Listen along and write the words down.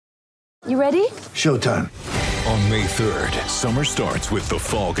You ready? Showtime. On May 3rd, summer starts with The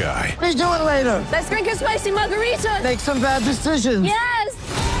Fall Guy. Let's do it later. Let's drink a spicy margarita. Make some bad decisions.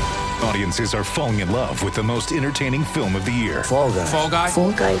 Yes! Audiences are falling in love with the most entertaining film of the year. Fall Guy. Fall Guy?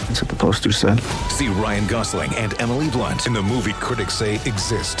 Fall guy. That's what the poster said. See Ryan Gosling and Emily Blunt in the movie critics say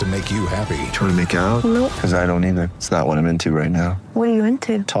exists to make you happy. Trying to make it out? Nope. Because I don't either. It's not what I'm into right now. What are you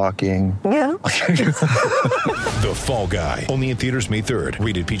into? Talking. Yeah. The Fall Guy. Only in theaters May 3rd.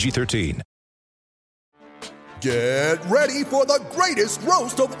 Rated PG-13. Get ready for the greatest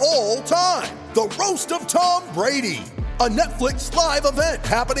roast of all time. The Roast of Tom Brady. A Netflix live event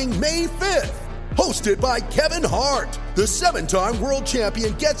happening May 5th. Hosted by Kevin Hart. The 7-time world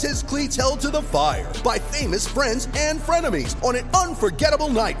champion gets his cleats held to the fire by famous friends and frenemies on an unforgettable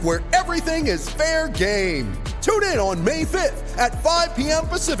night where everything is fair game. Tune in on May 5th at 5 p.m.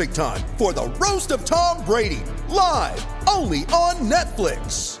 Pacific time for the Roast of Tom Brady. Live only on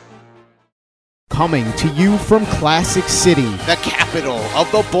Netflix. Coming to you from Classic City, the capital of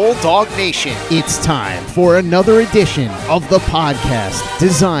the Bulldog Nation. it's time for another edition of the podcast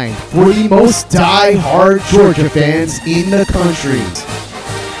designed for the most die-hard Georgia fans in the country.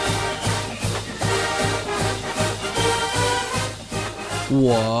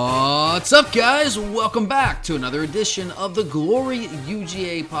 What's up, guys? Welcome back to another edition of the Glory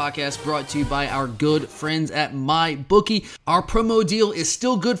UGA podcast, brought to you by our good friends at MyBookie. Our promo deal is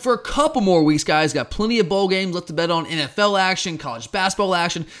still good for a couple more weeks, guys. Got plenty of bowl games left to bet on, NFL action, college basketball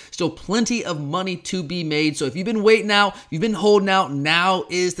action, still plenty of money to be made. So if you've been waiting out, you've been holding out, now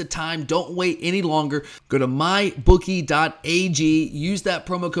is the time. Don't wait any longer. Go to mybookie.ag, use that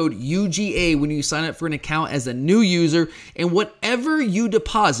promo code UGA when you sign up for an account as a new user, and whatever you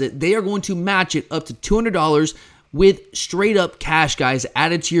deposit, they are going to match it up to $200 with straight up cash, guys,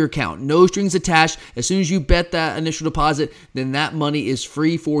 added to your account. No strings attached. As soon as you bet that initial deposit, then that money is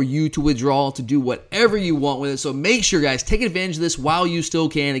free for you to withdraw to do whatever you want with it. So make sure, guys, take advantage of this while you still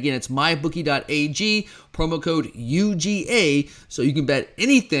can. Again, it's mybookie.ag, promo code UGA, so you can bet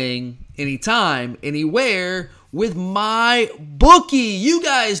anything, anytime, anywhere with MyBookie. You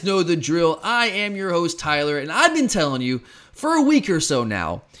guys know the drill. I am your host, Tyler, and I've been telling you for a week or so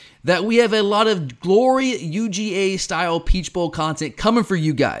now that we have a lot of Glory UGA style Peach Bowl content coming for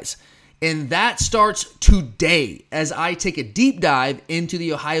you guys. And that starts today as I take a deep dive into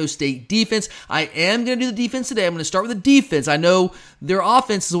the Ohio State defense. I am going to do the defense today. I'm going to start with the defense. I know their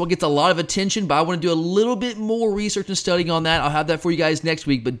offense is what gets a lot of attention, but I want to do a little bit more research and studying on that. I'll have that for you guys next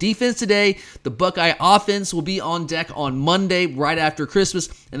week. But defense today, the Buckeye offense will be on deck on Monday right after Christmas.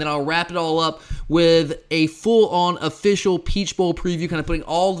 And then I'll wrap it all up with a full-on official Peach Bowl preview, kind of putting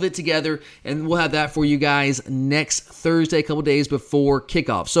all of it together. And we'll have that for you guys next Thursday, a couple days before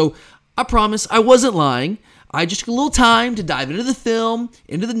kickoff. So I promise I wasn't lying. I just took a little time to dive into the film,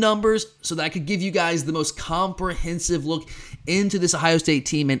 into the numbers, so that I could give you guys the most comprehensive look into this Ohio State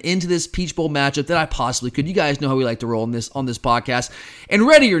team and into this Peach Bowl matchup that I possibly could. You guys know how we like to roll on this podcast. And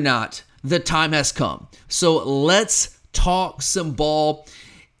ready or not, the time has come. So let's talk some ball.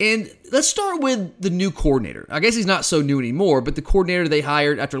 And let's start with the new coordinator. I guess he's not so new anymore, but the coordinator they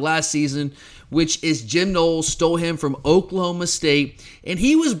hired after last season, which is Jim Knowles, stole him from Oklahoma State, and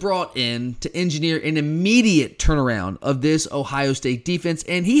he was brought in to engineer an immediate turnaround of this Ohio State defense,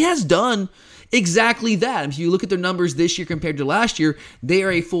 and he has done exactly that. If you look at their numbers this year compared to last year, they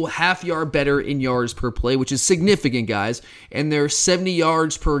are a full half yard better in yards per play, which is significant, guys, and they're 70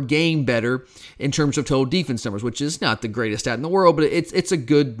 yards per game better in terms of total defense numbers, which is not the greatest stat in the world, but it's a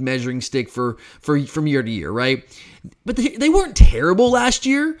good measuring stick for from year to year, right? But they weren't terrible last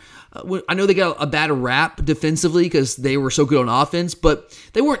year. I know they got a bad rap defensively because they were so good on offense, but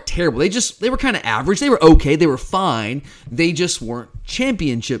they weren't terrible. They were kind of average. They were okay. They were fine. They just weren't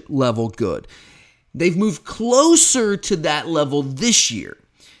championship level good. They've moved closer to that level this year.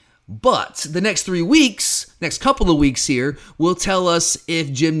 But the next couple of weeks here, will tell us if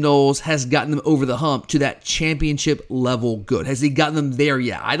Jim Knowles has gotten them over the hump to that championship level good. Has he gotten them there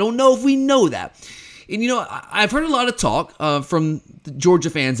yet? I don't know if we know that. And, I've heard a lot of talk from the Georgia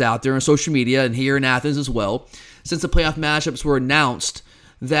fans out there on social media and here in Athens as well, since the playoff matchups were announced,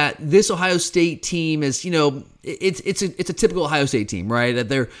 that this Ohio State team is, it's a typical Ohio State team, right? That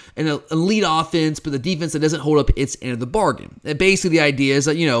they're an elite offense, but the defense that doesn't hold up its end of the bargain. And basically the idea is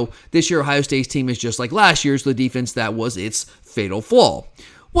that, this year Ohio State's team is just like last year's, the defense that was its fatal flaw.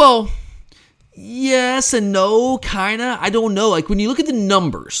 Well, yes and no, kind of. I don't know. Like, when you look at the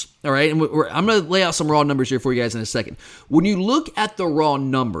numbers, all right, and I'm going to lay out some raw numbers here for you guys in a second. When you look at the raw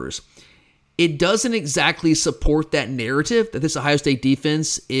numbers, it doesn't exactly support that narrative that this Ohio State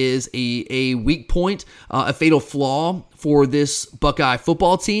defense is a weak point, a fatal flaw for this Buckeye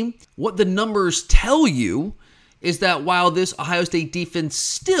football team. What the numbers tell you is that while this Ohio State defense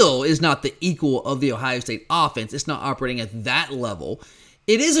still is not the equal of the Ohio State offense, it's not operating at that level,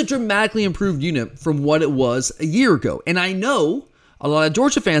 it is a dramatically improved unit from what it was a year ago. And I know a lot of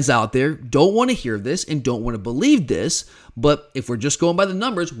Georgia fans out there don't want to hear this and don't want to believe this, but if we're just going by the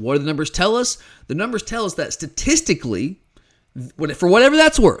numbers, what do the numbers tell us? The numbers tell us that statistically, for whatever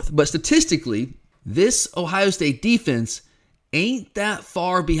that's worth, but statistically, this Ohio State defense ain't that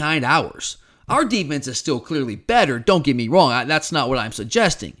far behind ours. Our defense is still clearly better, don't get me wrong, that's not what I'm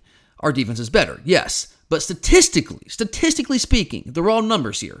suggesting. Our defense is better, yes, but statistically speaking, the raw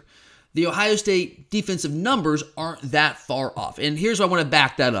numbers here, the Ohio State defensive numbers aren't that far off. And here's why I want to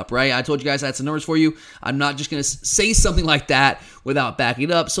back that up, right? I told you guys I had some numbers for you. I'm not just going to say something like that without backing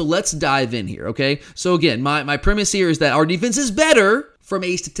it up. So let's dive in here, okay? So again, my premise here is that our defense is better from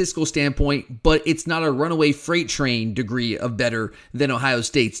a statistical standpoint, but it's not a runaway freight train degree of better than Ohio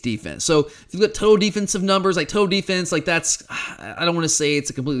State's defense. So if you look at total defensive numbers, like total defense, like that's, I don't want to say it's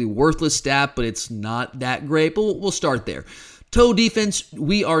a completely worthless stat, but it's not that great, but we'll start there. Total defense,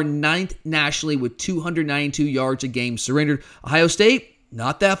 we are 9th nationally with 292 yards a game surrendered. Ohio State,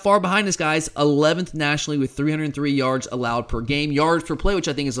 not that far behind us, guys. 11th nationally with 303 yards allowed per game. Yards per play, which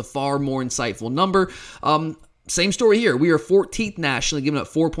I think is a far more insightful number. Same story here. We are 14th nationally, giving up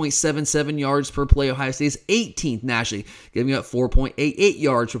 4.77 yards per play. Ohio State is 18th nationally, giving up 4.88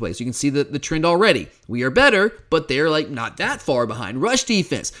 yards per play. So you can see the trend already. We are better, but they're like not that far behind. Rush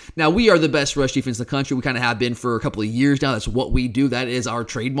defense. Now, we are the best rush defense in the country. We kind of have been for a couple of years now. That's what we do. That is our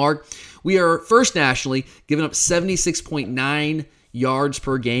trademark. We are first nationally, giving up 76.9 yards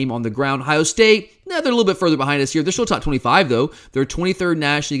per game on the ground. Ohio State, they're a little bit further behind us here. They're still top 25, though. They're 23rd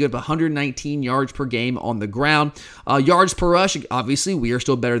nationally, give up 119 yards per game on the ground. Yards per rush, obviously, we are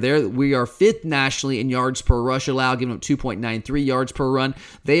still better there. We are 5th nationally in yards per rush allowed, giving up 2.93 yards per run.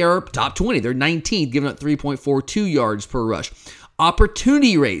 They are top 20. They're 19th, giving up 3.42 yards per rush.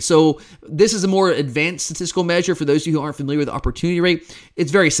 Opportunity rate. So this is a more advanced statistical measure for those of you who aren't familiar with the opportunity rate. It's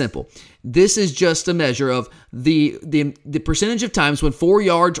very simple. This is just a measure of the percentage of times when 4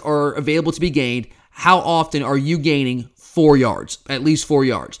 yards are available to be gained, how often are you gaining 4 yards, at least 4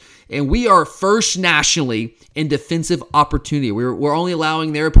 yards. And we are first nationally in defensive opportunity. We're only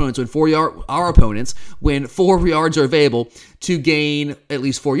allowing their opponents our opponents, when 4 yards are available to gain at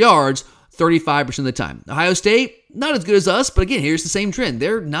least 4 yards, 35% of the time. Ohio State, not as good as us, but again, here's the same trend.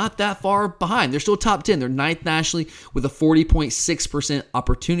 They're not that far behind. They're still top 10. They're 9th nationally with a 40.6%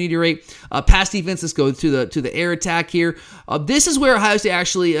 opportunity rate. Pass defense, let's go to the air attack here. This is where Ohio State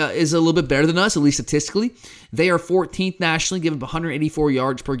actually is a little bit better than us, at least statistically. They are 14th nationally, giving up 184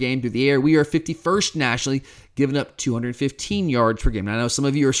 yards per game through the air. We are 51st nationally, giving up 215 yards per game. Now, I know some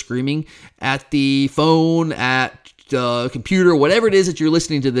of you are screaming at the phone, at computer, whatever it is that you're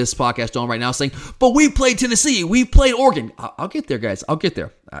listening to this podcast on right now, saying, but we played Tennessee, we played Oregon. I'll get there, guys. I'll get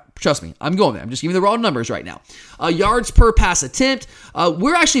there. Trust me, I'm going there. I'm just giving you the raw numbers right now. Yards per pass attempt.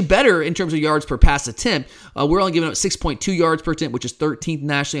 We're actually better in terms of yards per pass attempt. We're only giving up 6.2 yards per attempt, which is 13th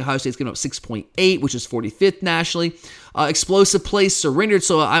nationally. Ohio State's giving up 6.8, which is 45th nationally. Explosive plays surrendered.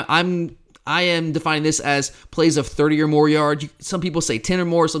 So I am defining this as plays of 30 or more yards. Some people say 10 or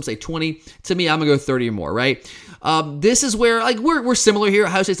more, some say 20. To me, I'm going to go 30 or more, right? This is where we're similar here.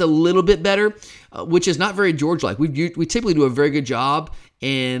 Ohio State's a little bit better, which is not very Georgia-like. We typically do a very good job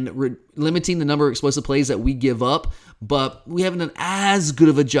in limiting the number of explosive plays that we give up, but we haven't done as good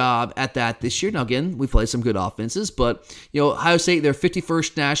of a job at that this year. Now, again, we played some good offenses, but Ohio State, they're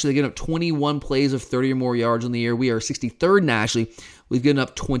 51st nationally. They get up 21 plays of 30 or more yards on the year. We are 63rd nationally. We've given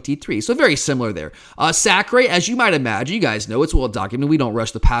up 23. So very similar there. Sack rate, as you might imagine, you guys know it's well documented. We don't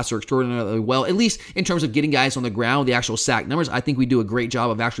rush the passer extraordinarily well, at least in terms of getting guys on the ground, the actual sack numbers. I think we do a great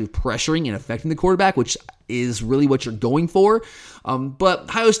job of actually pressuring and affecting the quarterback, which is really what you're going for. But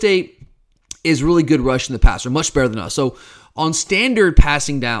Ohio State is really good rushing the passer, much better than us. So on standard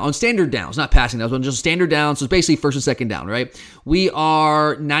downs, not passing downs, but just standard downs, so it's basically first and second down, right? We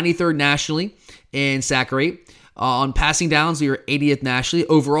are 93rd nationally in sack rate. On passing downs, we are 80th nationally.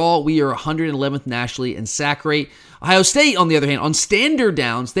 Overall, we are 111th nationally in sack rate. Ohio State, on the other hand, on standard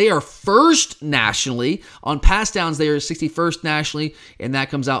downs, they are first nationally. On pass downs, they are 61st nationally, and that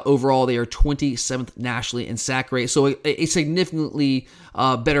comes out overall. They are 27th nationally in sack rate. So a significantly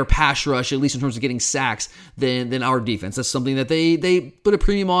better pass rush, at least in terms of getting sacks, than our defense. That's something that they put a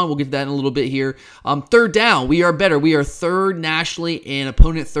premium on. We'll get to that in a little bit here. Third down, we are better. We are third nationally in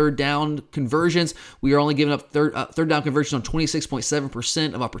opponent third down conversions. We are only giving up third down conversions on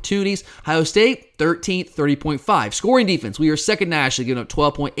 26.7% of opportunities. Ohio State, 13th, 30.5. Scoring defense, we are second nationally, giving up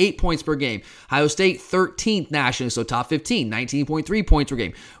 12.8 points per game. Ohio State, 13th nationally, so top 15, 19.3 points per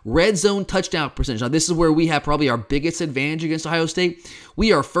game. Red zone touchdown percentage. Now, this is where we have probably our biggest advantage against Ohio State.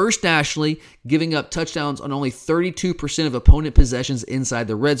 We are first nationally, giving up touchdowns on only 32% of opponent possessions inside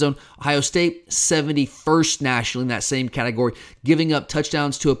the red zone. Ohio State, 71st nationally in that same category, giving up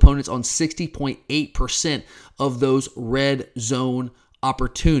touchdowns to opponents on 60.8% of those red zone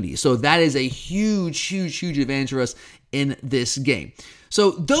opportunities. So that is a huge advantage for us in this game. So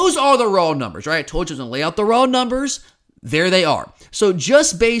those are the raw numbers, right? I told you I was going to lay out the raw numbers. There they are. So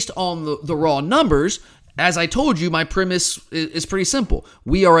just based on the raw numbers, as I told you, my premise is pretty simple.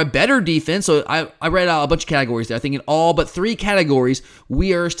 We are a better defense. So I read out a bunch of categories there. I think in all but 3 categories,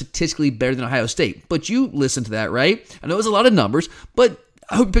 we are statistically better than Ohio State. But you listen to that, right? I know it's a lot of numbers, but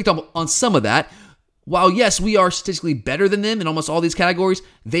I hope you picked up on some of that. While, yes, we are statistically better than them in almost all these categories,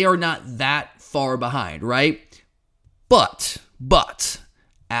 they are not that far behind, right? But,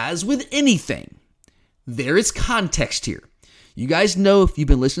 as with anything, there is context here. You guys know, if you've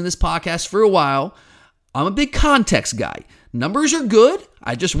been listening to this podcast for a while, I'm a big context guy. Numbers are good.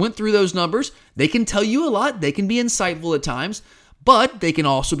 I just went through those numbers. They can tell you a lot. They can be insightful at times, but they can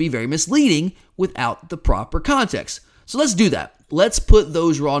also be very misleading without the proper context. So let's do that. Let's put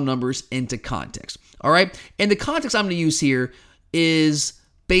those raw numbers into context. All right. And the context I'm going to use here is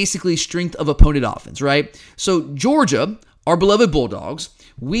basically strength of opponent offense, right? So Georgia, our beloved Bulldogs,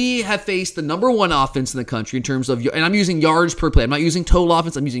 we have faced the number 1 offense in the country in terms of, and I'm using yards per play. I'm not using total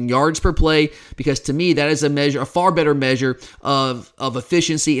offense. I'm using yards per play because to me that is a far better measure of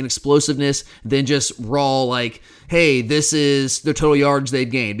efficiency and explosiveness than just raw like, hey, this is the total yards they've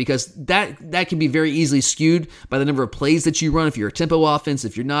gained, because that can be very easily skewed by the number of plays that you run if you're a tempo offense,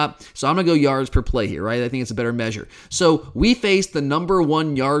 if you're not. So I'm going to go yards per play here, right? I think it's a better measure. So we faced the number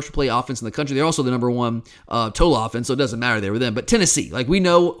 1 yards per play offense in the country. They're also the number 1 total offense, so it doesn't matter there with them. But Tennessee, like we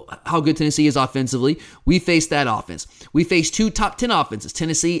know how good Tennessee is offensively. We faced that offense. We faced 2 top 10 offenses,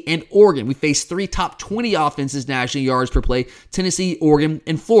 Tennessee and Oregon. We faced 3 top 20 offenses nationally yards per play, Tennessee, Oregon,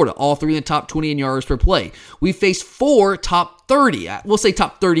 and Florida, all 3 in the top 20 in yards per play. We faced 4 top 30. We'll say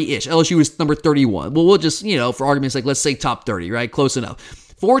top 30-ish. LSU is number 31. Well, we'll just, for argument's sake, let's say top 30, right? Close enough.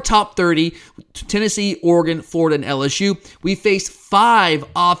 4 top 30, Tennessee, Oregon, Florida, and LSU. We faced 5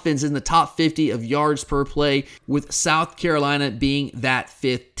 offenses in the top 50 of yards per play, with South Carolina being that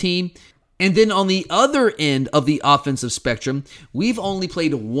 5th team. And then on the other end of the offensive spectrum, we've only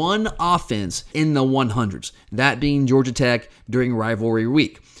played 1 offense in the 100s, that being Georgia Tech during rivalry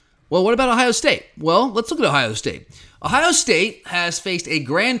week. Well, what about Ohio State? Well, let's look at Ohio State. Ohio State has faced a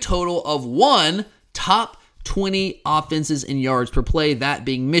grand total of 1 top 20 offenses in yards per play, that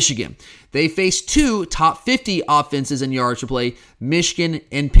being Michigan. They faced 2 top 50 offenses in yards per play, Michigan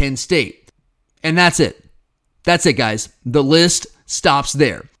and Penn State. And that's it. That's it, guys. The list stops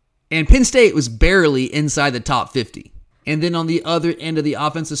there. And Penn State was barely inside the top 50. And then on the other end of the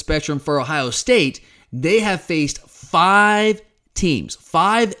offensive spectrum for Ohio State, they have faced 5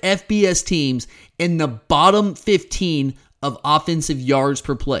 FBS teams in the bottom 15 of offensive yards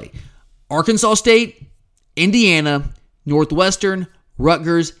per play. Arkansas State, Indiana, Northwestern,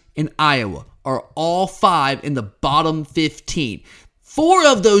 Rutgers, and Iowa are all 5 in the bottom 15. 4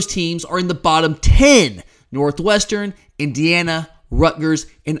 of those teams are in the bottom 10. Northwestern, Indiana, Rutgers,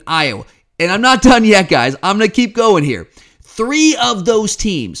 and Iowa. And I'm not done yet, guys. I'm going to keep going here. 3 of those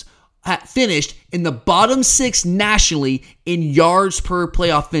teams finished in the bottom 6 nationally in yards per play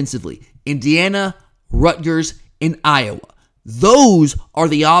offensively. Indiana, Rutgers, and Iowa. Those are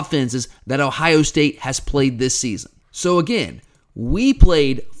the offenses that Ohio State has played this season. So again, we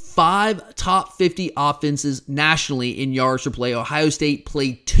played 5 top 50 offenses nationally in yards per play. Ohio State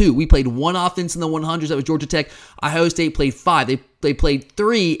played 2. We played 1 offense in the 100s. That was Georgia Tech. Ohio State played 5. They played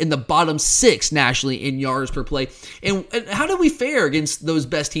 3 in the bottom 6 nationally in yards per play. And how did we fare against those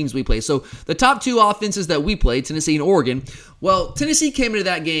best teams we played? So the top 2 offenses that we played, Tennessee and Oregon, well, Tennessee came into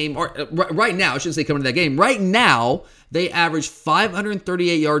that game, or right now, I shouldn't say come into that game. Right now, they average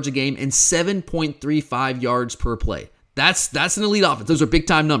 538 yards a game and 7.35 yards per play. That's an elite offense. Those are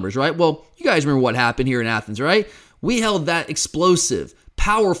big-time numbers, right? Well, you guys remember what happened here in Athens, right? We held that explosive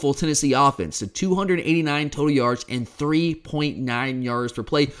powerful Tennessee offense to 289 total yards and 3.9 yards per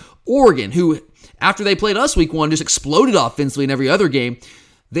play. Oregon, who after they played us week 1 just exploded offensively in every other game,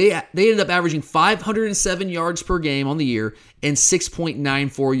 they ended up averaging 507 yards per game on the year and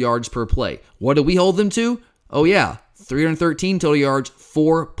 6.94 yards per play. What did we hold them to? Oh yeah, 313 total yards,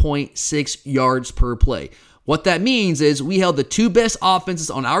 4.6 yards per play. What that means is we held the 2 best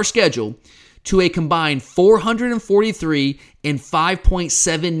offenses on our schedule to a combined 443 and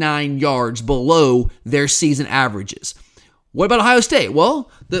 5.79 yards below their season averages. What about Ohio State?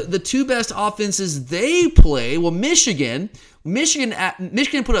 Well, the 2 best offenses they play, well, Michigan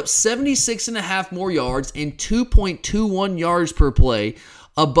put up 76.5 more yards and 2.21 yards per play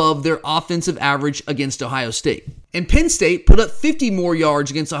above their offensive average against Ohio State. And Penn State put up 50 more yards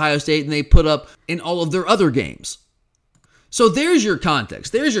against Ohio State than they put up in all of their other games. So there's your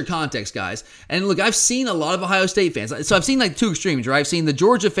context. There's your context, guys. And look, I've seen a lot of Ohio State fans. So I've seen like 2 extremes, right? I've seen the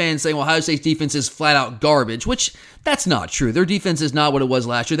Georgia fans saying, well, Ohio State's defense is flat out garbage, which that's not true. Their defense is not what it was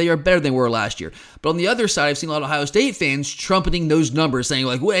last year. They are better than they were last year. But on the other side, I've seen a lot of Ohio State fans trumpeting those numbers, saying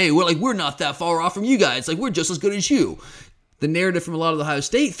like, "Wait, we're not that far off from you guys. Like, we're just as good as you." The narrative from a lot of the Ohio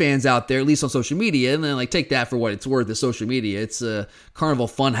State fans out there, at least on social media, and then like take that for what it's worth, is social media. It's a carnival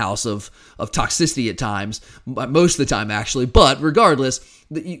funhouse of toxicity at times, most of the time actually. But regardless,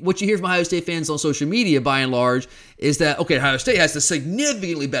 what you hear from Ohio State fans on social media by and large is that, okay, Ohio State has a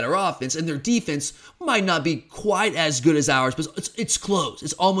significantly better offense and their defense might not be quite as good as ours, but it's close.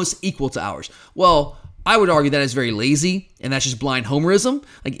 It's almost equal to ours. Well, I would argue that is very lazy, and that's just blind homerism.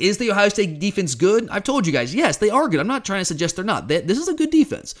 Like, is the Ohio State defense good? I've told you guys, yes, they are good. I'm not trying to suggest they're not. This is a good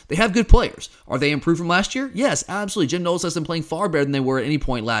defense. They have good players. Are they improved from last year? Yes, absolutely. Jim Knowles has them playing far better than they were at any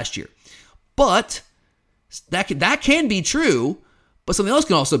point last year. But that can be true, but something else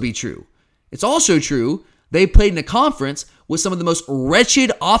can also be true. It's also true they played in a conference with some of the most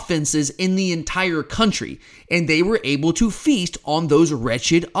wretched offenses in the entire country, and they were able to feast on those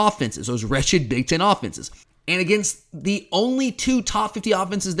wretched offenses, those wretched Big Ten offenses. And against the only 2 top 50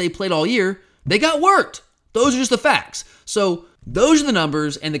 offenses they played all year, they got worked. Those are just the facts. So those are the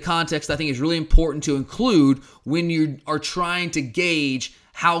numbers and the context I think is really important to include when you are trying to gauge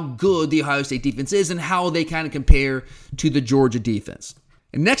how good the Ohio State defense is and how they kind of compare to the Georgia defense.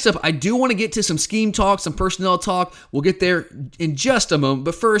 And next up, I do want to get to some scheme talk, some personnel talk. We'll get there in just a moment.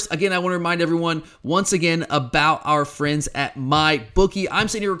 But first, again, I want to remind everyone once again about our friends at MyBookie. I'm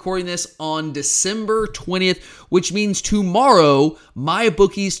sitting here recording this on December 20th, which means tomorrow,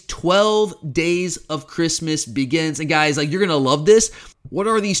 MyBookie's 12 Days of Christmas begins. And guys, like, you're going to love this. What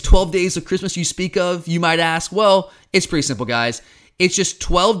are these 12 days of Christmas you speak of, you might ask? Well, it's pretty simple, guys. It's just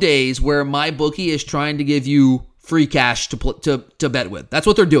 12 days where MyBookie is trying to give you free cash to bet with. That's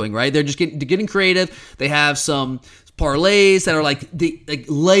what they're doing, right? They're just getting creative. They have some parlays that are like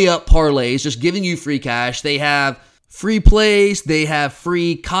layup parlays, just giving you free cash. They have free plays. They have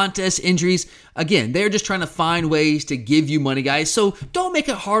free contest entries. Again, they're just trying to find ways to give you money, guys. So don't make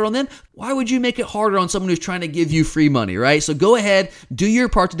it hard on them. Why would you make it harder on someone who's trying to give you free money, right? So go ahead, do your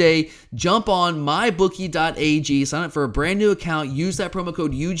part today. Jump on mybookie.ag, sign up for a brand new account, use that promo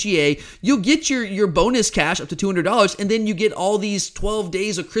code UGA. You'll get your bonus cash up to $200, and then you get all these 12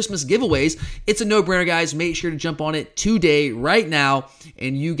 days of Christmas giveaways. It's a no-brainer, guys. Make sure to jump on it today, right now,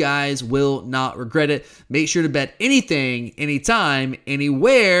 and you guys will not regret it. Make sure to bet anything, anytime,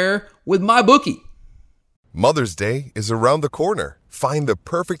 anywhere with MyBookie. Mother's Day is around the corner. Find the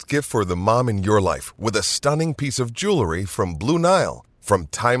perfect gift for the mom in your life with a stunning piece of jewelry from Blue Nile. From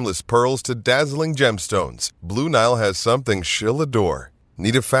timeless pearls to dazzling gemstones, Blue Nile has something she'll adore.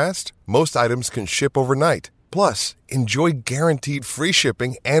 Need it fast? Most items can ship overnight. Plus, enjoy guaranteed free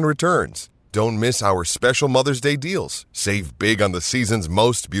shipping and returns. Don't miss our special Mother's Day deals. Save big on the season's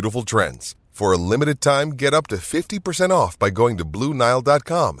most beautiful trends. For a limited time, get up to 50% off by going to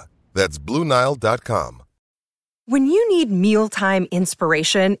BlueNile.com. That's BlueNile.com. When you need mealtime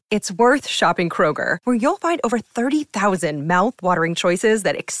inspiration, it's worth shopping Kroger, where you'll find over 30,000 mouth-watering choices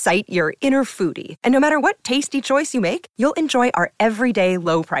that excite your inner foodie. And no matter what tasty choice you make, you'll enjoy our everyday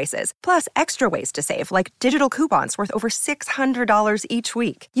low prices, plus extra ways to save, like digital coupons worth over $600 each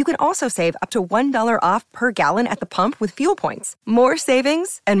week. You can also save up to $1 off per gallon at the pump with fuel points. More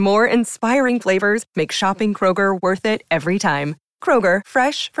savings and more inspiring flavors make shopping Kroger worth it every time. Kroger,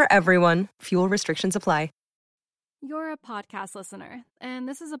 fresh for everyone. Fuel restrictions apply. You're a podcast listener, and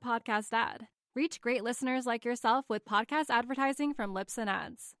this is a podcast ad. Reach great listeners like yourself with podcast advertising from Libsyn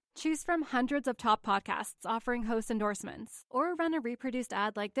Ads. Choose from hundreds of top podcasts offering host endorsements, or run a reproduced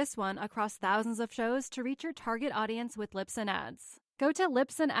ad like this one across thousands of shows to reach your target audience with Libsyn Ads. Go to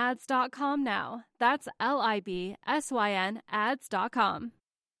libsynads.com now. That's LIBSYN ads.com.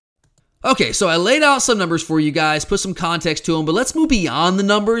 Okay, so I laid out some numbers for you guys, put some context to them, but let's move beyond the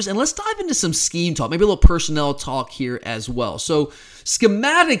numbers and let's dive into some scheme talk, maybe a little personnel talk here as well. So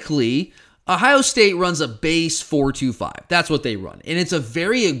schematically, Ohio State runs a base 4-2-5. That's what they run. And it's a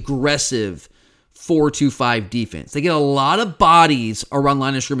very aggressive 4-2-5 defense. They get a lot of bodies around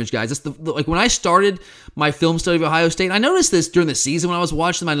line of scrimmage, guys. That's like when I started my film study of Ohio State, I noticed this during the season when I was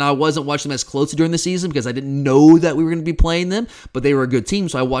watching them. I wasn't watching them as closely during the season because I didn't know that we were going to be playing them, but they were a good team,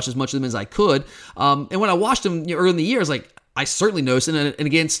 so I watched as much of them as I could. And when I watched them early in the year, I was like, I certainly noticed, and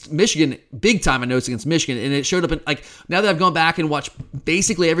against Michigan, big time I noticed against Michigan, and it showed up in, like, now that I've gone back and watched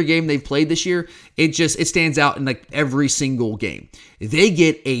basically every game they've played this year, it stands out in like every single game. They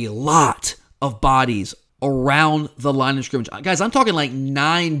get a lot of bodies around the line of scrimmage. Guys, I'm talking like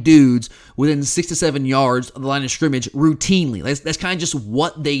 9 dudes within 6 to 7 yards of the line of scrimmage routinely. That's kind of just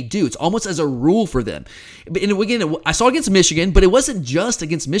what they do. It's almost as a rule for them. And again, I saw it against Michigan, but it wasn't just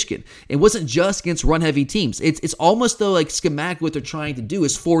against Michigan. It wasn't just against run-heavy teams. It's almost though like schematic what they're trying to do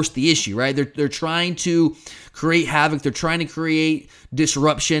is force the issue, right? They're trying to create havoc. They're trying to create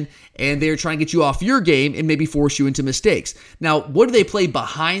disruption, and they're trying to get you off your game and maybe force you into mistakes. Now, what do they play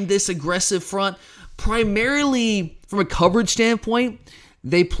behind this aggressive front? Primarily from a coverage standpoint,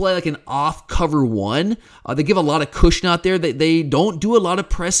 they play like an off cover one. They give a lot of cushion out there. They don't do a lot of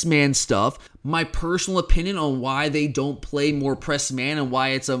press man stuff. My personal opinion on why they don't play more press man and why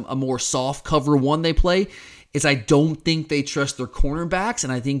it's a more soft cover one they play is I don't think they trust their cornerbacks,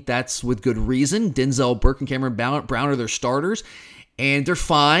 and I think that's with good reason. Denzel Burke and Cameron Brown are their starters, and they're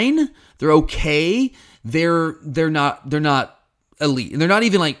fine. They're okay. They're not elite, and they're not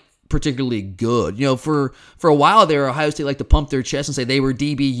even like particularly good. You know, for a while there, Ohio State liked to pump their chest and say they were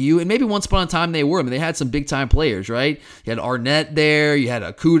DBU, and maybe once upon a time they were. I mean, they had some big-time players, right? You had Arnett there, you had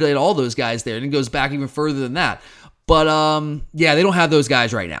Okudah, and all those guys there, and it goes back even further than that. But, yeah, they don't have those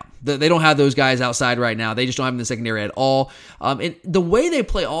guys right now. They don't have those guys outside right now. They just don't have them in the secondary at all. And the way they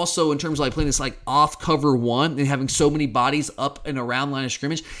play also in terms of like playing this like off cover one and having so many bodies up and around line of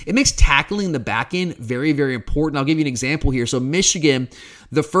scrimmage, it makes tackling the back end very, very important. I'll give you an example here. So Michigan,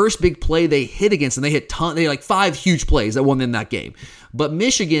 the first big play they hit against, and they had like 5 huge plays that won them that game. But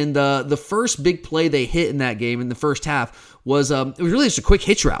Michigan, the first big play they hit in that game in the first half was it was really just a quick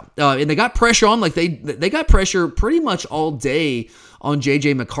hitch route, and they got pressure on they got pressure pretty much all day on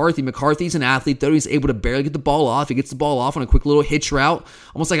J.J. McCarthy. McCarthy's an athlete, though. He's able to barely get the ball off. He gets the ball off on a quick little hitch route,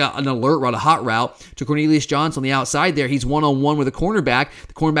 almost like an alert route, a hot route, to Cornelius Johnson on the outside there. He's one-on-one with a cornerback.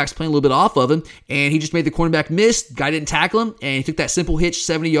 The cornerback's playing a little bit off of him, and he just made the cornerback miss. Guy didn't tackle him, and he took that simple hitch,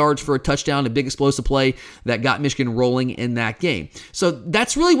 70 yards for a touchdown, a big explosive play that got Michigan rolling in that game. So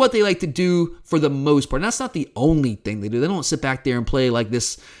that's really what they like to do for the most part. And that's not the only thing they do. They don't sit back there and play like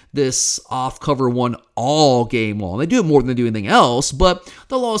this off cover one all game long. They do it more than they do anything else, but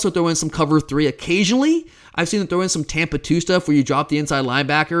they'll also throw in some cover 3 occasionally. I've seen them throw in some Tampa 2 stuff where you drop the inside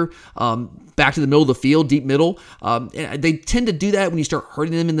linebacker back to the middle of the field, deep middle. And they tend to do that when you start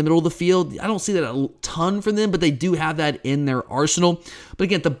hurting them in the middle of the field. I don't see that a ton from them, but they do have that in their arsenal. But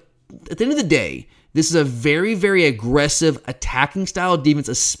again, at the end of the day, this is a very, very aggressive attacking style of defense,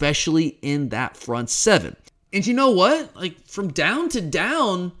 especially in that front 7. And you know what? Like, from down to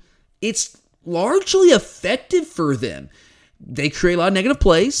down, it's largely effective for them. They create a lot of negative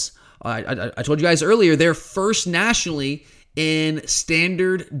plays. I told you guys earlier, they're first nationally in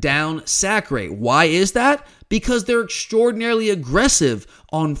standard down sack rate. Why is that? Because they're extraordinarily aggressive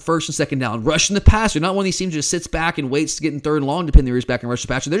on first and second down, rushing the passer. Not one of these teams just sits back and waits to get in third and long, depending on who's back and rush the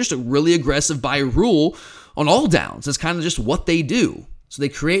passer. They're just really aggressive by rule on all downs. That's kind of just what they do. So they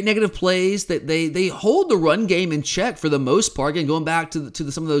create negative plays. That they hold the run game in check for the most part. Again, going back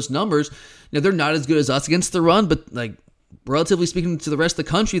to some of those numbers, they're not as good as us against the run, but like relatively speaking to the rest of the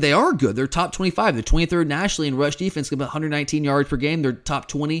country, they are good. They're top 25. They're 23rd nationally in rush defense, giving up 119 yards per game. They're top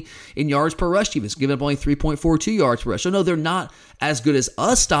 20 in yards per rush defense, giving up only 3.42 yards per rush. So no, they're not as good as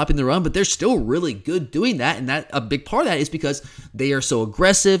us stopping the run, but they're still really good doing that. And that a big part of that is because they are so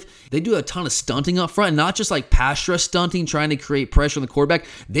aggressive. They do a ton of stunting up front, not just like pass rush stunting, trying to create pressure on the quarterback.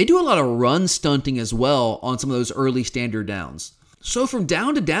 They do a lot of run stunting as well on some of those early standard downs. So from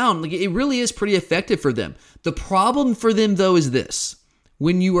down to down, like, it really is pretty effective for them. The problem for them, though, is this.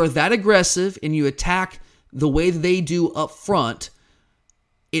 When you are that aggressive and you attack the way they do up front,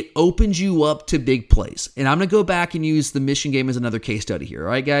 it opens you up to big plays. And I'm going to go back and use the Michigan game as another case study here. All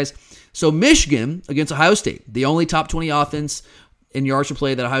right, guys? So Michigan against Ohio State, the only top 20 offense in yards per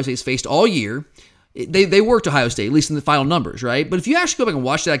play that Ohio State's faced all year. They worked Ohio State, at least in the final numbers, right? But if you actually go back and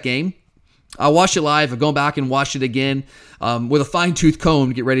watch that game, I watched it live. I've gone back and watched it again with a fine-tooth comb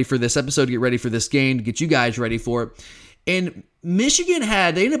to get ready for this episode, to get ready for this game, to get you guys ready for it. And Michigan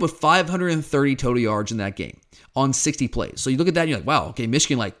they ended up with 530 total yards in that game on 60 plays. So you look at that and you're like, wow, okay,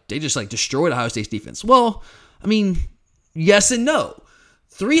 Michigan, they just destroyed Ohio State's defense. Well, I mean, yes and no.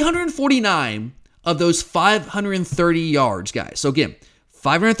 349 of those 530 yards, guys. So again,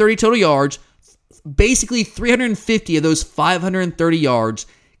 530 total yards, basically 350 of those 530 yards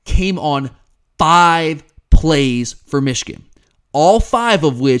came on 5 plays for Michigan. All 5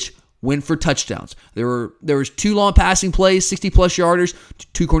 of which went for touchdowns. There was 2 long passing plays, 60-plus yarders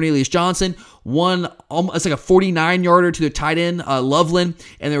to Cornelius Johnson. One, it's like a 49-yarder to the tight end, Loveland.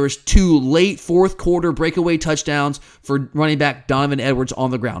 And there was 2 late fourth quarter breakaway touchdowns for running back Donovan Edwards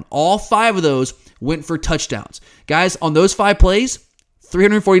on the ground. All 5 of those went for touchdowns. Guys, on those 5 plays,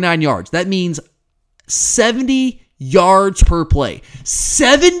 349 yards. That means 70 yards per play.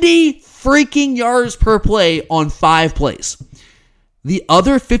 70 freaking yards per play on 5 plays. The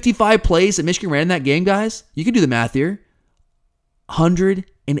other 55 plays that Michigan ran in that game, guys, you can do the math here.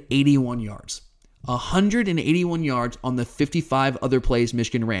 181 yards. 181 yards on the 55 other plays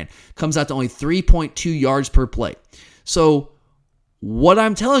Michigan ran. Comes out to only 3.2 yards per play. So what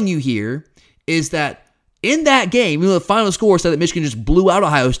I'm telling you here is that in that game, even though the final score said that Michigan just blew out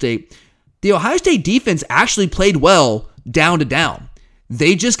Ohio State, the Ohio State defense actually played well down to down.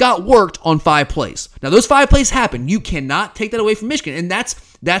 They just got worked on 5 plays. Now, those 5 plays happen. You cannot take that away from Michigan. And that's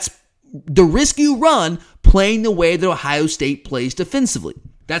the risk you run playing the way that Ohio State plays defensively.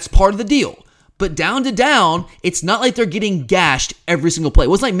 That's part of the deal. But down to down, it's not like they're getting gashed every single play. It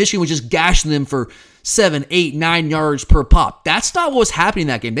wasn't like Michigan was just gashing them for 7, 8, 9 yards per pop. That's not what was happening in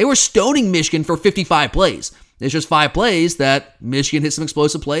that game. They were stoning Michigan for 55 plays. It's just 5 plays that Michigan hit some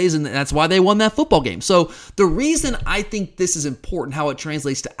explosive plays, and that's why they won that football game. So the reason I think this is important, how it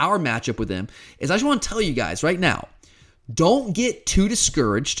translates to our matchup with them, is I just want to tell you guys right now, don't get too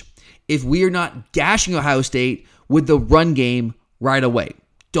discouraged if we are not gashing Ohio State with the run game right away.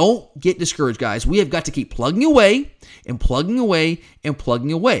 Don't get discouraged, guys. We have got to keep plugging away and plugging away and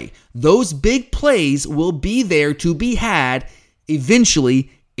plugging away. Those big plays will be there to be had eventually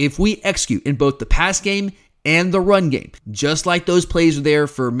if we execute in both the pass game and the run game. Just like those plays were there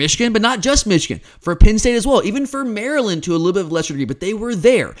for Michigan, but not just Michigan, for Penn State as well, even for Maryland to a little bit of a lesser degree, but they were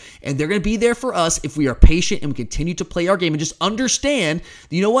there. And they're going to be there for us if we are patient and we continue to play our game and just understand,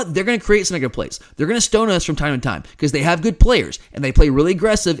 you know what, they're going to create some good plays. They're going to stone us from time to time because they have good players and they play really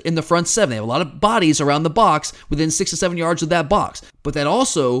aggressive in the front 7. They have a lot of bodies around the box within 6 to 7 yards of that box. But that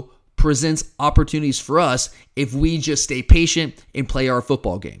also presents opportunities for us if we just stay patient and play our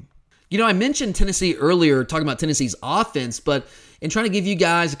football game. You know, I mentioned Tennessee earlier, talking about Tennessee's offense, but in trying to give you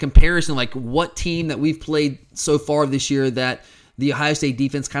guys a comparison, like what team that we've played so far this year that the Ohio State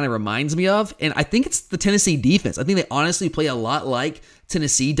defense kind of reminds me of, and I think it's the Tennessee defense. I think they honestly play a lot like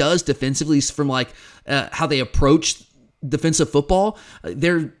Tennessee does defensively from how they approach defensive football.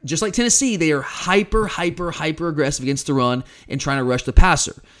 They're just like Tennessee. They are hyper aggressive against the run and trying to rush the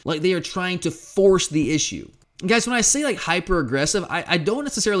passer. Like they are trying to force the issue. Guys, when I say hyper aggressive, I don't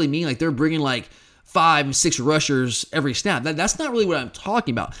necessarily mean they're bringing 5, 6 rushers every snap. That's not really what I'm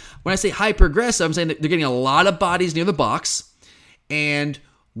talking about. When I say hyper aggressive, I'm saying that they're getting a lot of bodies near the box, and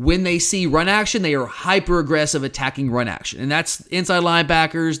when they see run action, they are hyper aggressive attacking run action. And that's inside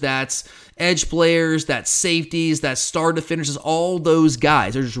linebackers, that's edge players, that's safeties, that's star defenders, all those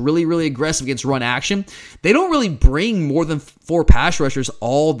guys. They're just really aggressive against run action. They don't really bring more than 4 pass rushers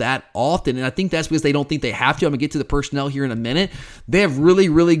all that often, and I think that's because they don't think they have to. I'm going to get to the personnel here in a minute. They have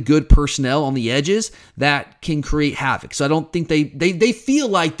really good personnel on the edges that can create havoc. So I don't think they feel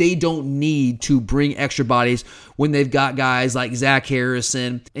like they don't need to bring extra bodies when they've got guys like Zach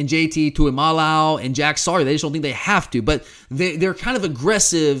Harrison and JT Tuimalau and Jack Sawyer. They just don't think they have to, but they're kind of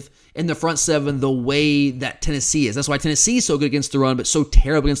aggressive in the front 7 the way that Tennessee is. That's why Tennessee is so good against the run, but so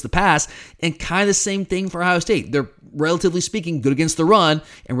terrible against the pass. And kind of the same thing for Ohio State. They're relatively speaking good against the run,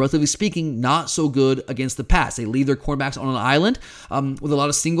 and relatively speaking not so good against the pass. They leave their cornerbacks on an island with a lot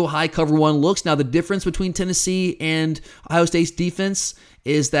of single high cover 1 looks. Now the difference between Tennessee and Ohio State's defense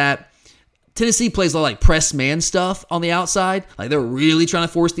is that Tennessee plays a lot press man stuff on the outside. They're really trying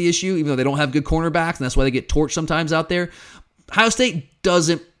to force the issue, even though they don't have good cornerbacks, and that's why they get torched sometimes out there. Ohio State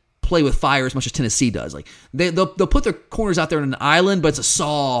doesn't play with fire as much as Tennessee does. They'll put their corners out there on an island, but it's a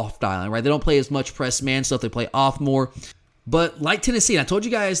soft island, right? They don't play as much press man stuff. They play off more. But like Tennessee, and I told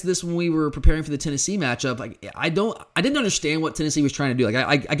you guys this when we were preparing for the Tennessee matchup, I didn't understand what Tennessee was trying to do.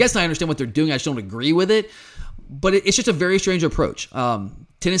 I guess I understand what they're doing. I just don't agree with it. But it's just a very strange approach.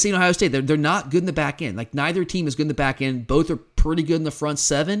 Tennessee and Ohio State, they're not good in the back end. Neither team is good in the back end. Both are pretty good in the front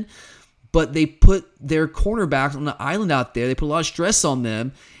 7. But they put their cornerbacks on the island out there. They put a lot of stress on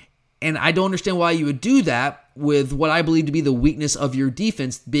them. And I don't understand why you would do that with what I believe to be the weakness of your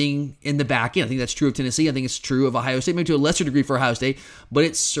defense being in the back end. I think that's true of Tennessee. I think it's true of Ohio State, maybe to a lesser degree for Ohio State, but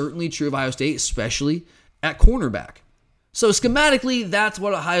it's certainly true of Ohio State, especially at cornerback. So schematically, that's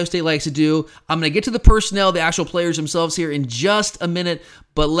what Ohio State likes to do. I'm going to get to the personnel, the actual players themselves here in just a minute,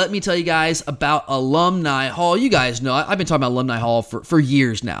 but let me tell you guys about Alumni Hall. You guys know, I've been talking about Alumni Hall for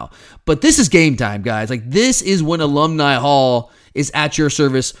years now, but this is game time, guys. Like, this is when Alumni Hall is at your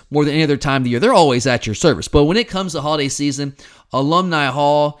service more than any other time of the year. They're always at your service, but when it comes to holiday season, Alumni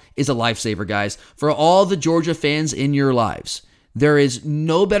Hall is a lifesaver, guys, for all the Georgia fans in your lives. There is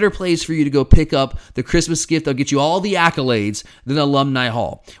no better place for you to go pick up the Christmas gift that'll get you all the accolades than Alumni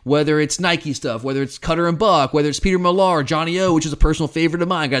Hall. Whether it's Nike stuff, whether it's Cutter and Buck, whether it's Peter Millar, Johnny O, which is a personal favorite of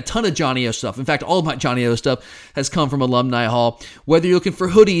mine. I got a ton of Johnny O stuff. In fact, all of my Johnny O stuff has come from Alumni Hall. Whether you're looking for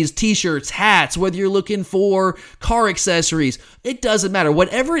hoodies, t-shirts, hats, whether you're looking for car accessories, it doesn't matter.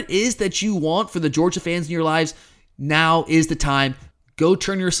 Whatever it is that you want for the Georgia fans in your lives, now is the time. Go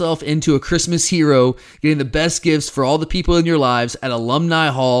turn yourself into a Christmas hero, getting the best gifts for all the people in your lives at Alumni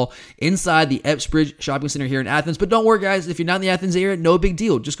Hall inside the Epsbridge Shopping Center here in Athens. But don't worry, guys, if you're not in the Athens area, no big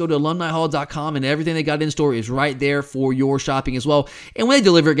deal. Just go to alumnihall.com and everything they got in store is right there for your shopping as well. And when they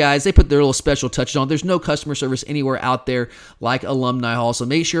deliver, guys, they put their little special touches on. There's no customer service anywhere out there like Alumni Hall. So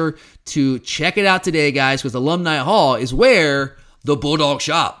make sure to check it out today, guys, because Alumni Hall is where the Bulldogs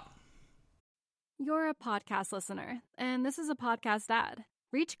shop. You're a podcast listener, and this is a podcast ad.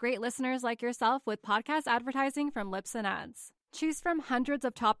 Reach great listeners like yourself with podcast advertising from Libsyn Ads. Choose from hundreds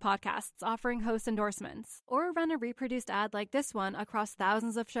of top podcasts offering host endorsements, or run a reproduced ad like this one across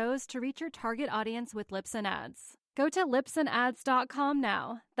thousands of shows to reach your target audience with Libsyn Ads. Go to libsynads.com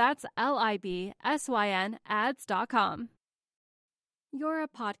now. That's LIBSYN ads.com. You're a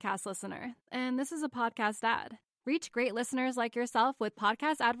podcast listener, and this is a podcast ad. Reach great listeners like yourself with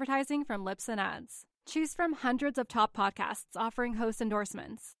podcast advertising from Libsyn Ads. Choose from hundreds of top podcasts offering host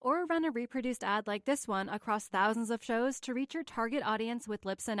endorsements, or run a reproduced ad like this one across thousands of shows to reach your target audience with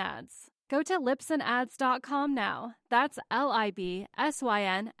Libsyn Ads. Go to libsynads.com now. That's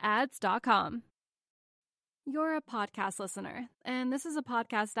LIBSYN ads.com. You're a podcast listener, and this is a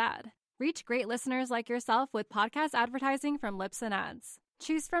podcast ad. Reach great listeners like yourself with podcast advertising from Libsyn Ads.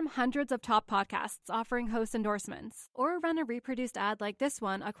 Choose from hundreds of top podcasts offering host endorsements, or run a reproduced ad like this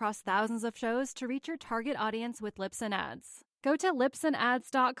one across thousands of shows to reach your target audience with Libsyn Ads. Go to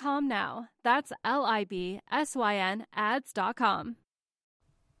libsynads.com now. That's LIBSYN ads.com.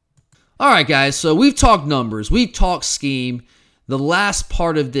 All right, guys, so we've talked numbers, we've talked scheme. The last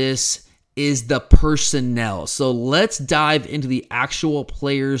part of this is the personnel. So let's dive into the actual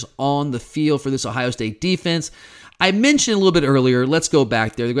players on the field for this Ohio State defense. I mentioned a little bit earlier, let's go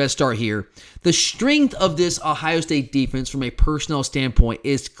back there. They're going to start here. The strength of this Ohio State defense from a personnel standpoint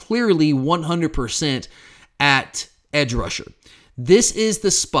is clearly 100% at edge rusher. This is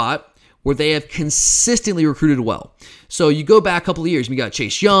the spot where they have consistently recruited well. So you go back a couple of years, you got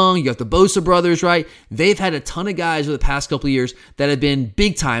Chase Young, you got the Bosa brothers, right? They've had a ton of guys over the past couple of years that have been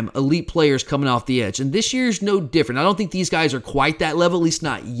big-time elite players coming off the edge. And this year's no different. I don't think these guys are quite that level, at least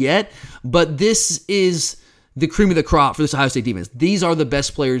not yet, but this is the cream of the crop for this Ohio State defense. These are the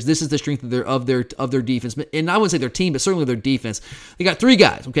best players. This is the strength of their defense. And I wouldn't say their team, but certainly their defense. They got three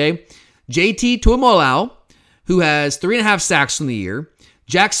guys, okay? JT Tuimoloau, who has 3.5 sacks on the year.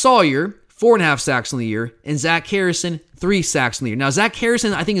 Jack Sawyer, 4.5 sacks on the year. And Zach Harrison, 3 sacks on the year. Now, Zach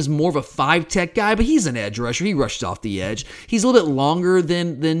Harrison, I think, is more of a 5-tech guy, but he's an edge rusher. He rushes off the edge. He's a little bit longer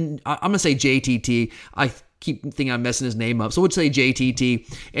than I'm going to say JTT. I keep thinking I'm messing his name up. So I would say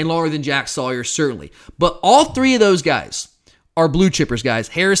JTT, and lower than Jack Sawyer, certainly. But all three of those guys are blue chippers, guys.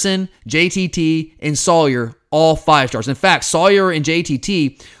 Harrison, JTT, and Sawyer, all 5 stars. In fact, Sawyer and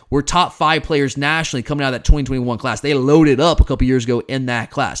JTT were top 5 players nationally coming out of that 2021 class. They loaded up a couple years ago in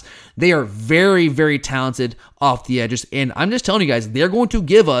that class. They are very, very talented off the edges. And I'm just telling you guys, they're going to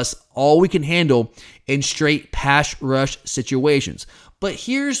give us all we can handle in straight pass rush situations. But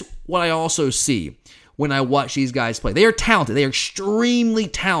here's what I also see when I watch these guys play. They are talented. They are extremely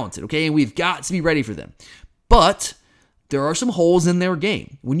talented, okay? And we've got to be ready for them. But there are some holes in their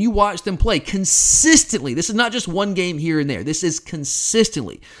game. When you watch them play consistently, this is not just one game here and there. This is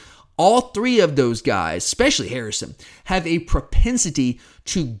consistently. All three of those guys, especially Harrison, have a propensity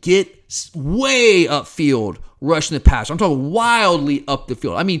to get way upfield rushing the passer. I'm talking wildly up the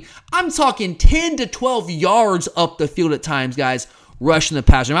field. I mean, I'm talking 10 to 12 yards up the field at times, guys, rushing the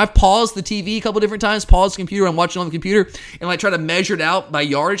passer. And I've paused the TV a couple different times, paused the computer, I'm watching on the computer, and I try to measure it out by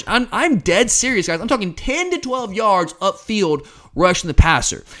yardage. I'm dead serious, guys. I'm talking 10 to 12 yards upfield rushing the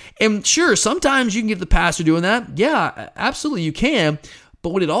passer. And sure, sometimes you can get the passer doing that. Yeah, absolutely you can. But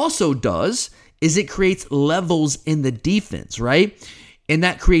what it also does is it creates levels in the defense, right? And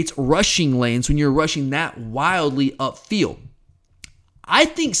that creates rushing lanes when you're rushing that wildly upfield. I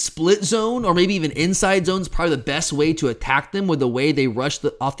think split zone or maybe even inside zone is probably the best way to attack them with the way they rush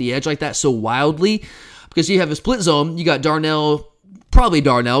off the edge like that so wildly. Because you have a split zone, you got probably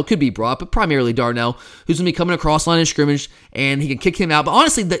Darnell, could be Brock, but primarily Darnell, who's going to be coming across line of scrimmage, and he can kick him out. But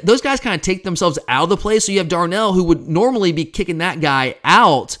honestly, those guys kind of take themselves out of the play, so you have Darnell, who would normally be kicking that guy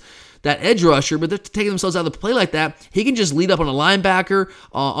out, that edge rusher, but they're taking themselves out of the play like that. He can just lead up on a linebacker,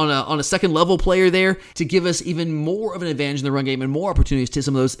 on a second level player there to give us even more of an advantage in the run game and more opportunities to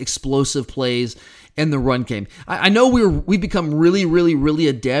some of those explosive plays in the run game. I know we've become really, really, really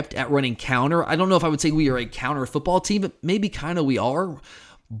adept at running counter. I don't know if I would say we are a counter football team, but maybe kind of we are.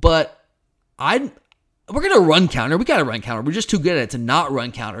 But we're going to run counter. We got to run counter. We're just too good at it to not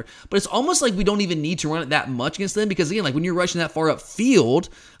run counter. But it's almost like we don't even need to run it that much against them because, again, like when you're rushing that far upfield,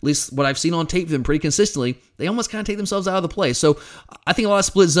 at least what I've seen on tape of them pretty consistently, they almost kind of take themselves out of the play. So I think a lot of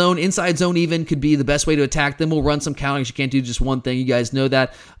split zone, inside zone even, could be the best way to attack them. We'll run some counters. You can't do just one thing. You guys know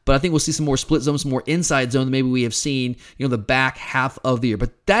that. But I think we'll see some more split zone, some more inside zone than maybe we have seen, the back half of the year.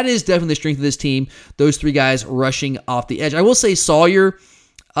 But that is definitely the strength of this team, those three guys rushing off the edge. I will say Sawyer,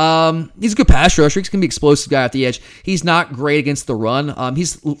 he's a good pass rusher. He's going to be an explosive guy off the edge. He's not great against the run.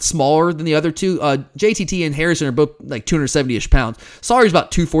 He's smaller than the other two. JTT and Harrison are both like 270-ish pounds. Sawyer's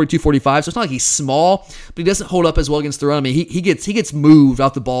about 240, 245, so it's not like he's small, but he doesn't hold up as well against the run. I mean, he gets moved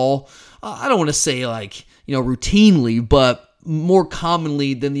off the ball. I don't want to say like, routinely, but more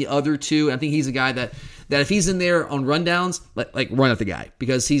commonly than the other two. And I think he's a guy that if he's in there on rundowns, like run at the guy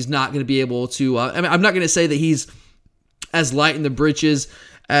because he's not going to be able to. I'm not going to say that he's as light in the britches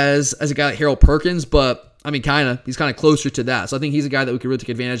as a guy like Harold Perkins, but I mean, he's kind of closer to that. So I think he's a guy that we could really take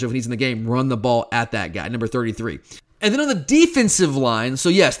advantage of when he's in the game, run the ball at that guy, number 33. And then on the defensive line, so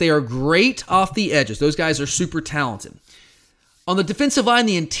yes, they are great off the edges. Those guys are super talented. On the defensive line,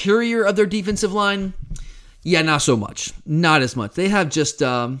 the interior of their defensive line, yeah, not so much. Not as much. They have just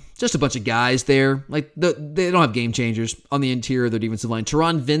a bunch of guys there. Like they don't have game changers on the interior of their defensive line.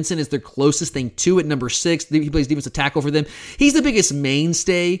 Teron Vincent is their closest thing to it, number 6. He plays defensive tackle for them. He's the biggest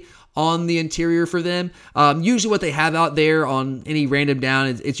mainstay on the interior for them. Usually what they have out there on any random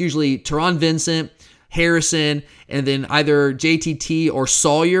down, it's usually Teron Vincent, Harrison, and then either JTT or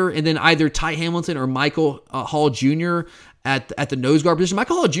Sawyer, and then either Ty Hamilton or Michael Hall Jr. at the nose guard position.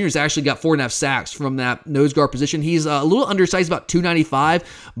 Michael Hall Jr. has actually got 4.5 sacks from that nose guard position. He's a little undersized, about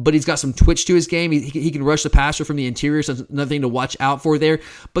 295, but he's got some twitch to his game. He can rush the passer from the interior, so that's another thing to watch out for there.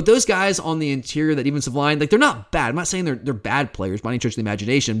 But those guys on the interior, that defensive line, like they're not bad. I'm not saying they're bad players by any stretch of the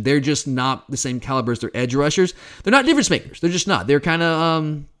imagination. They're just not the same caliber as their edge rushers. They're not difference makers. They're just not. They're kind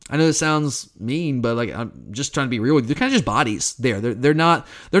of I know this sounds mean, but like I'm just trying to be real with you. They're kind of just bodies there. They're not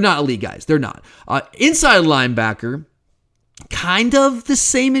elite guys. They're not. Inside linebacker, kind of the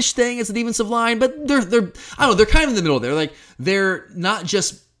same-ish thing as the defensive line, but they're I don't know, they're kind of in the middle there. Like they're not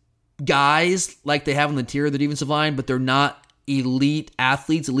just guys like they have on the interior of the defensive line, but they're not elite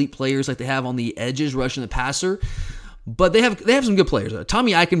athletes, elite players like they have on the edges rushing the passer. But they have some good players.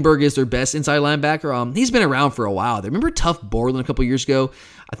 Tommy Eichenberg is their best inside linebacker. He's been around for a while. Remember Tuff Borland a couple years ago?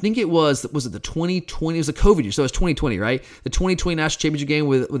 I think it was it the 2020? It was a COVID year, so it was 2020, right? The 2020 national championship game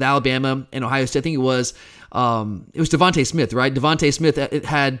with Alabama and Ohio State. I think it was Devontae Smith, right? Devontae Smith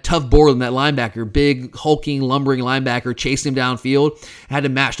had Tuff Borland, that linebacker, big, hulking, lumbering linebacker, chasing him downfield. Had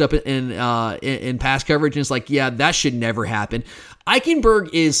him matched up in pass coverage, and it's like, yeah, that should never happen.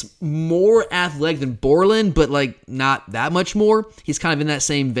 Eichenberg is more athletic than Borland, but like not that much more. He's kind of in that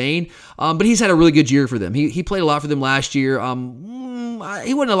same vein. But he's had a really good year for them. He played a lot for them last year.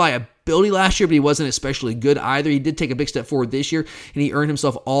 He wasn't a liability last year, but he wasn't especially good either. He did take a big step forward this year, and he earned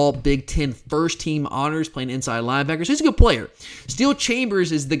himself all Big Ten first-team honors playing inside linebacker. So he's a good player. Steele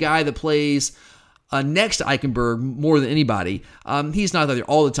Chambers is the guy that plays next to Eichenberg more than anybody. He's not there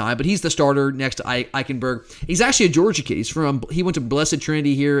all the time, but he's the starter next to Eichenberg. He's actually a Georgia kid. He went to Blessed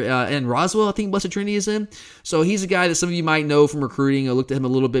Trinity here in Roswell, I think Blessed Trinity is in. So he's a guy that some of you might know from recruiting. I looked at him a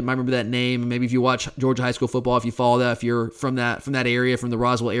little bit, might remember that name. Maybe if you watch Georgia high school football, if you follow that, if you're from that area, from the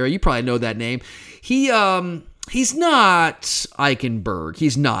Roswell area, you probably know that name. He's not Eichenberg.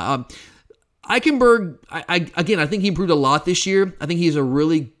 He's not. Eichenberg, I think he improved a lot this year. I think he's a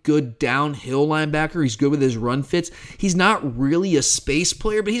really good downhill linebacker. He's good with his run fits. He's not really a space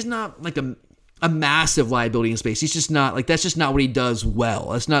player, but he's not like a massive liability in space. He's just not, like, that's just not what he does well.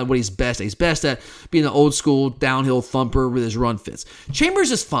 That's not what he's best at. He's best at being an old school downhill thumper with his run fits.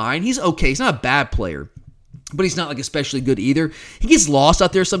 Chambers is fine. He's okay. He's not a bad player. but he's not like especially good either. He gets lost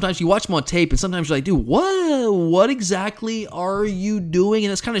out there sometimes. You watch him on tape, and sometimes you're like, dude, what exactly are you doing?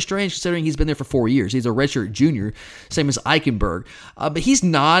 And it's kind of strange considering he's been there for 4 years. He's a redshirt junior, same as Eichenberg. But he's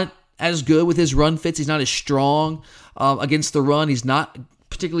not as good with his run fits. He's not as strong against the run. He's not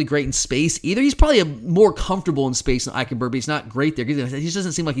particularly great in space either. He's probably more comfortable in space than Eichenberg, but he's not great there. He just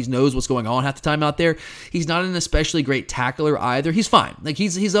doesn't seem like he knows what's going on half the time out there. He's not an especially great tackler either. He's fine. Like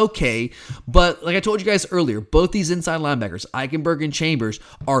he's okay. But like I told you guys earlier, both these inside linebackers, Eichenberg and Chambers,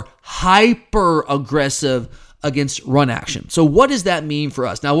 are hyper aggressive against run action. So what does that mean for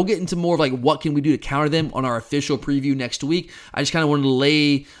us? Now we'll get into more of like what can we do to counter them on our official preview next week. I just kind of wanted to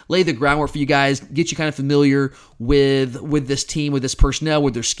lay the groundwork for you guys, get you kind of familiar with this team, with this personnel,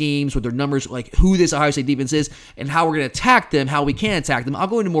 with their schemes, with their numbers, like who this Ohio State defense is and how we're going to attack them, how we can attack them. I'll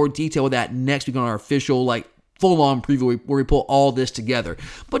go into more detail with that next week on our official full-on preview where we pull all this together.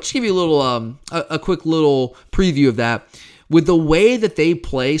 But just give you a little a quick little preview of that. With the way that they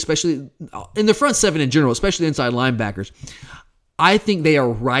play, especially in the front seven in general, especially inside linebackers, I think they are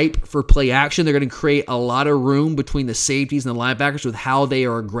ripe for play action. They're going to create a lot of room between the safeties and the linebackers with how they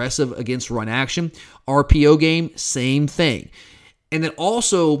are aggressive against run action. RPO game, same thing. And then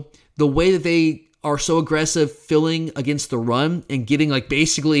also the way that they are so aggressive filling against the run and getting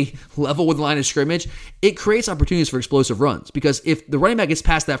basically level with the line of scrimmage, it creates opportunities for explosive runs. Because if the running back gets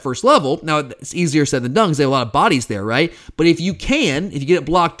past that first level, now it's easier said than done because they have a lot of bodies there, right? But if you get it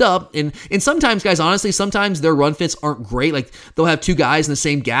blocked up, and sometimes, guys, honestly, sometimes their run fits aren't great. Like they'll have two guys in the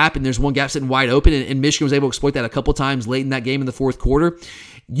same gap and there's one gap sitting wide open, and Michigan was able to exploit that a couple times late in that game in the fourth quarter.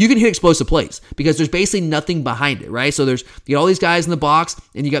 You can hit explosive plays because there's basically nothing behind it, right? So you got all these guys in the box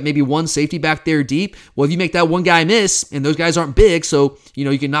and you got maybe one safety back there deep. Well, if you make that one guy miss and those guys aren't big, so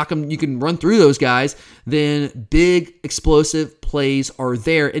you can knock them, you can run through those guys, then big explosive plays are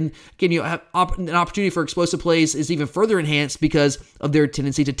there. And again, you have an opportunity for explosive plays is even further enhanced because of their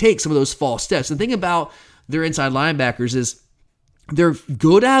tendency to take some of those false steps. The thing about their inside linebackers is they're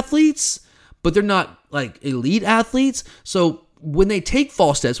good athletes, but they're not elite athletes. So when they take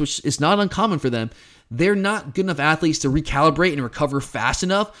false steps, which is not uncommon for them, they're not good enough athletes to recalibrate and recover fast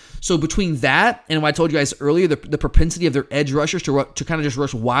enough. So between that and what I told you guys earlier, the propensity of their edge rushers to kind of just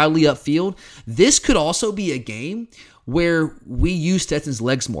rush wildly upfield, this could also be a game where we use Stetson's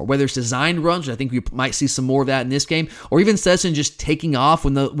legs more, whether it's designed runs, which I think we might see some more of that in this game, or even Stetson just taking off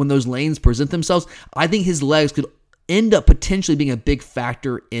when those lanes present themselves. I think his legs could end up potentially being a big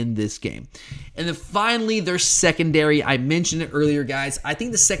factor in this game. And then finally, their secondary. I mentioned it earlier, guys. I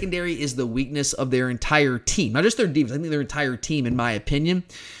think the secondary is the weakness of their entire team. Not just their defense. I think their entire team, in my opinion.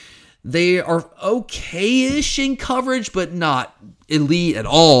 They are okay-ish in coverage, but not elite at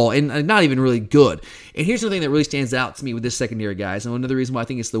all, and not even really good. And here's the thing that really stands out to me with this secondary, guys, and another reason why I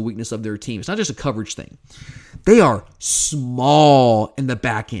think it's the weakness of their team. It's not just a coverage thing. They are small in the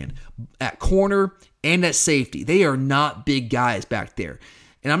back end, at corner and at safety. They are not big guys back there.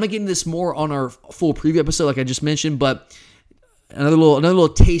 And I'm going to get into this more on our full preview episode, like I just mentioned, but another little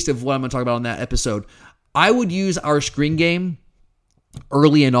taste of what I'm going to talk about on that episode. I would use our screen game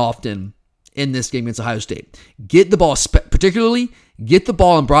early and often in this game against Ohio State. Get the ball, particularly get the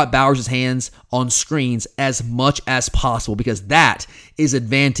ball in Brock Bowers' hands on screens as much as possible, because that is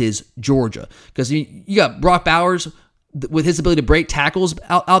advantage Georgia. Because you got Brock Bowers with his ability to break tackles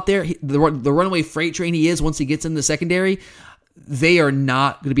out there, the runaway freight train he is once he gets in the secondary, they are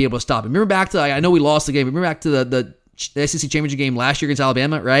not going to be able to stop him. Remember back to, I know we lost the game, but remember back to the SEC Championship game last year against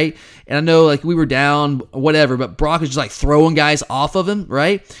Alabama, right? And I know we were down, whatever, but Brock was just throwing guys off of him,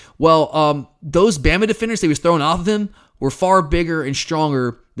 right? Well, those Bama defenders that he was throwing off of him were far bigger and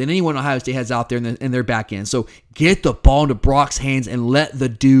stronger than anyone Ohio State has out there in their back end. So get the ball into Brock's hands and let the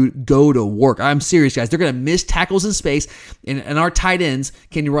dude go to work. I'm serious, guys. They're going to miss tackles in space, and our tight ends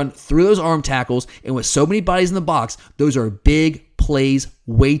can run through those arm tackles, and with so many bodies in the box, those are big plays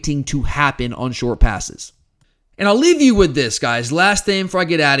waiting to happen on short passes. And I'll leave you with this, guys. Last thing before I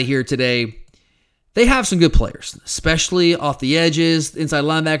get out of here today. They have some good players, especially off the edges. Inside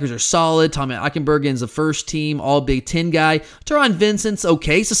linebackers are solid. Tommy Eichenbergen's a first team All Big Ten guy. Teron Vincent's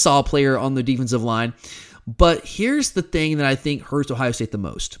okay. He's a solid player on the defensive line. But here's the thing that I think hurts Ohio State the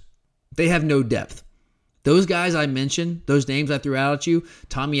most. They have no depth. Those guys I mentioned, those names I threw out at you,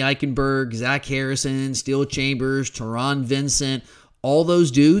 Tommy Eichenberg, Zach Harrison, Steele Chambers, Teron Vincent, all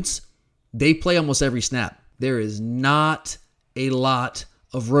those dudes, they play almost every snap. There is not a lot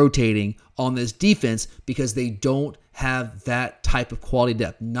of rotating on this defense because they don't have that type of quality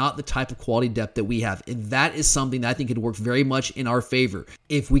depth, not the type of quality depth that we have. And that is something that I think could work very much in our favor.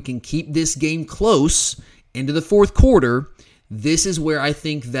 If we can keep this game close into the fourth quarter, this is where I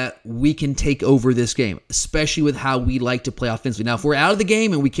think that we can take over this game, especially with how we like to play offensively. Now, if we're out of the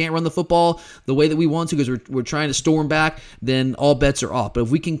game and we can't run the football the way that we want to because we're trying to storm back, then all bets are off. But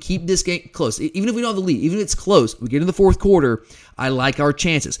if we can keep this game close, even if we don't have the lead, even if it's close, we get in the fourth quarter, I like our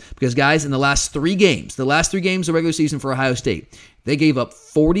chances. Because, guys, in the last three games of regular season for Ohio State, they gave up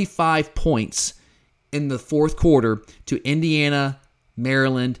 45 points in the fourth quarter to Indiana,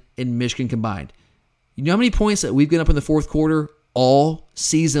 Maryland, and Michigan combined. You know how many points that we've given up in the fourth quarter all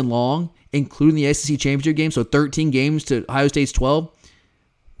season long, including the SEC Championship game, so 13 games to Ohio State's 12?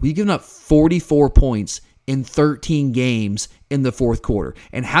 We've given up 44 points in 13 games in the fourth quarter.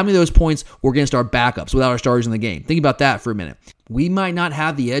 And how many of those points were against our backups without our starters in the game? Think about that for a minute. We might not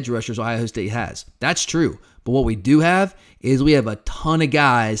have the edge rushers Ohio State has. That's true. But what we do have is we have a ton of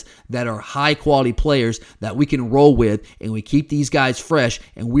guys that are high-quality players that we can roll with, and we keep these guys fresh,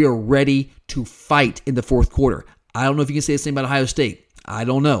 and we are ready to fight in the fourth quarter. I don't know if you can say the same about Ohio State. I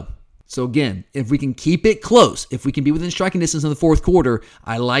don't know. So again, if we can keep it close, if we can be within striking distance in the fourth quarter,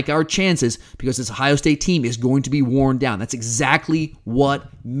 I like our chances because this Ohio State team is going to be worn down. That's exactly what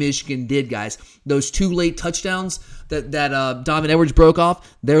Michigan did, guys. Those two late touchdowns that Donovan Edwards broke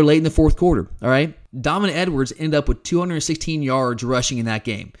off, they're late in the fourth quarter, all right? Donovan Edwards ended up with 216 yards rushing in that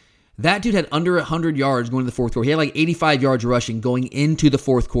game. That dude had under 100 yards going to the fourth quarter. He had like 85 yards rushing going into the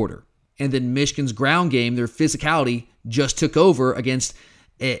fourth quarter. And then Michigan's ground game, their physicality, just took over against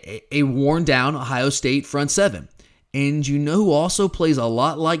a worn-down Ohio State front seven. And you know who also plays a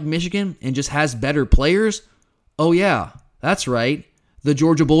lot like Michigan and just has better players? Oh, yeah, that's right, the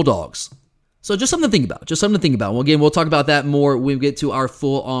Georgia Bulldogs. So just something to think about. Well, again, we'll talk about that more when we get to our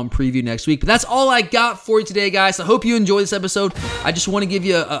full-on preview next week. But that's all I got for you today, guys. I hope you enjoyed this episode. I just want to give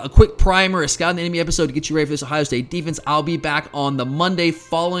you a quick primer, a Scouting the Enemy episode to get you ready for this Ohio State defense. I'll be back on the Monday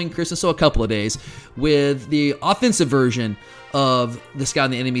following Christmas, so a couple of days, with the offensive version of the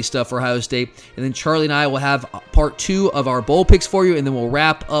Scouting the Enemy stuff for Ohio State. And then Charlie and I will have part 2 of our bowl picks for you, and then we'll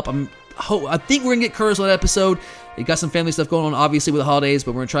wrap up. I think we're going to get Curtis on that episode. It got some family stuff going on, obviously, with the holidays,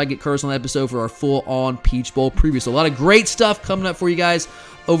 but we're going to try to get Curtis on that episode for our full-on Peach Bowl preview. So a lot of great stuff coming up for you guys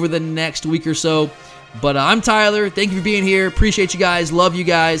over the next week or so. But I'm Tyler. Thank you for being here. Appreciate you guys. Love you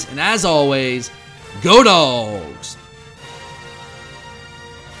guys. And as always, go Dogs!